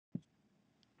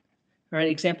All right,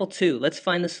 example 2. Let's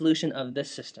find the solution of this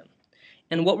system.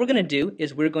 And what we're going to do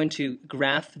is we're going to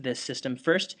graph this system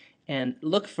first and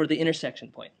look for the intersection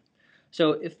point.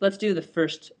 So let's do the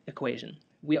first equation.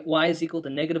 Y is equal to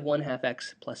negative 1/2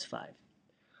 x plus 5.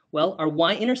 Well, our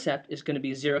y-intercept is going to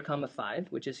be 0, 5,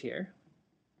 which is here.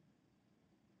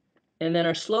 And then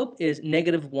our slope is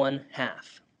negative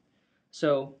 1/2.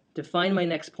 So to find my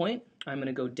next point, I'm going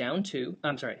to go down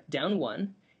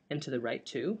 1 and to the right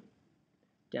 2.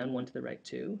 Down 1 to the right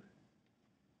 2.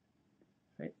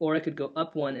 Right? Or I could go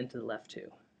up 1 and to the left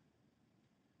 2.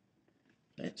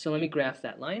 Right? So let me graph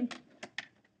that line.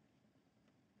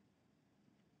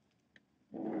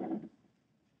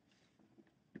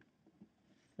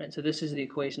 Right, so this is the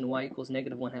equation y equals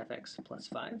negative 1/2 x plus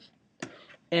 5.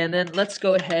 And then let's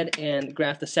go ahead and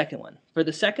graph the second one. For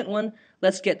the second one,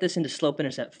 let's get this into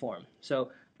slope-intercept form.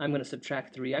 So I'm going to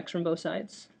subtract 3x from both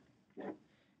sides.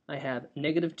 I have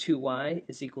negative 2y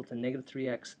is equal to negative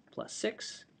 3x plus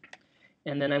 6.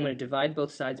 And then I'm going to divide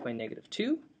both sides by negative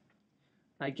 2.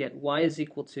 I get y is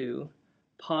equal to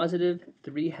positive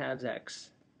 3/2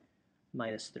 x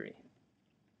minus 3.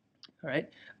 All right.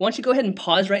 I want you to go ahead and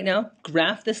pause right now,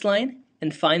 graph this line,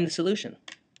 and find the solution.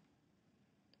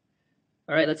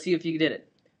 All right, let's see if you did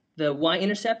it. The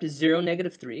y-intercept is 0,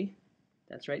 negative 3.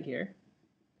 That's right here.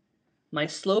 My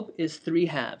slope is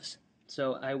 3/2.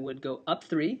 So I would go up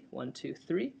 3, 1, 2,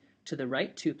 3, to the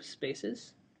right 2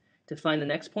 spaces. To find the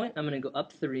next point, I'm going to go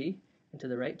up 3 and to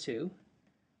the right 2.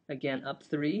 Again, up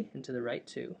 3 and to the right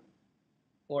 2.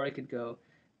 Or I could go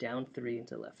down 3 and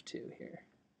to the left 2 here.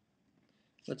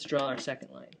 Let's draw our second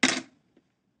line.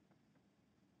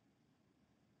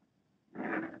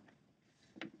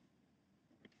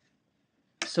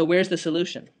 So where's the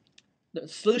solution? The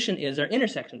solution is our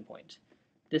intersection point,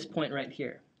 this point right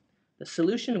here. The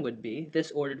solution would be this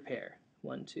ordered pair.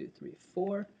 1, 2, 3,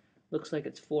 4. Looks like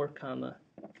it's 4,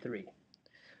 3.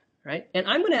 Right? And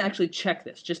I'm going to actually check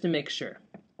this just to make sure.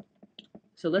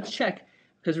 So let's check,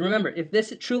 because remember, if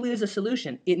this truly is a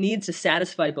solution, it needs to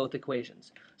satisfy both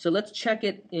equations. So let's check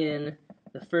it in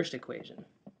the first equation.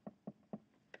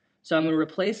 So I'm going to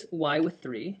replace y with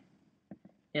 3,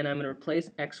 and I'm going to replace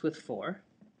x with 4.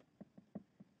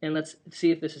 And let's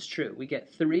see if this is true. We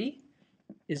get 3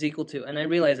 is equal to, and I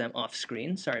realize I'm off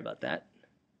screen, sorry about that.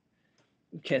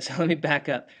 Okay, so let me back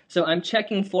up. So I'm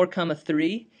checking 4,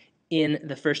 3 in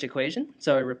the first equation.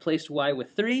 So I replaced y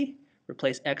with 3,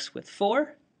 replace x with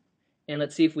 4, and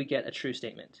let's see if we get a true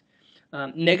statement.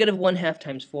 Negative 1/2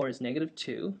 times 4 is negative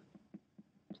 2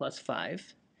 plus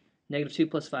 5. Negative 2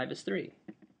 plus 5 is 3.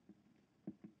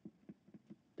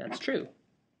 That's true.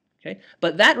 Okay?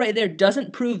 But that right there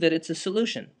doesn't prove that it's a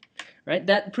solution. Right?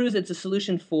 That proves it's a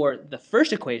solution for the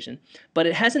first equation, but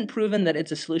it hasn't proven that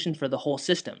it's a solution for the whole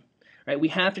system. Right? We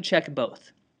have to check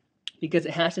both because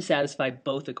it has to satisfy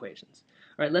both equations.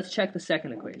 All right, let's check the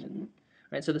second equation.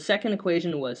 All right, so the second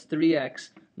equation was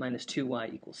 3x minus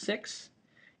 2y equals 6.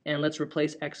 And let's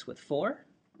replace x with 4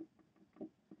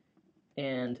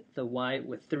 and the y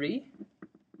with 3.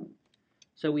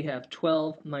 So we have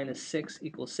 12 minus 6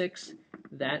 equals 6.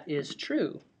 That is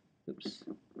true. Oops.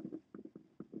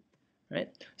 Right?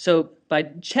 So by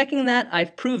checking that,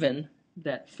 I've proven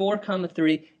that 4,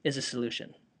 3 is a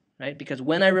solution. Right? Because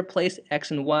when I replace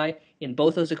x and y in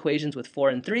both those equations with 4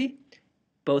 and 3,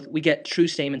 we get true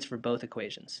statements for both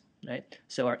equations. Right?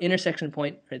 So our intersection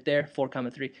point right there, 4,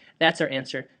 3, that's our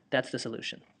answer. That's the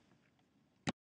solution.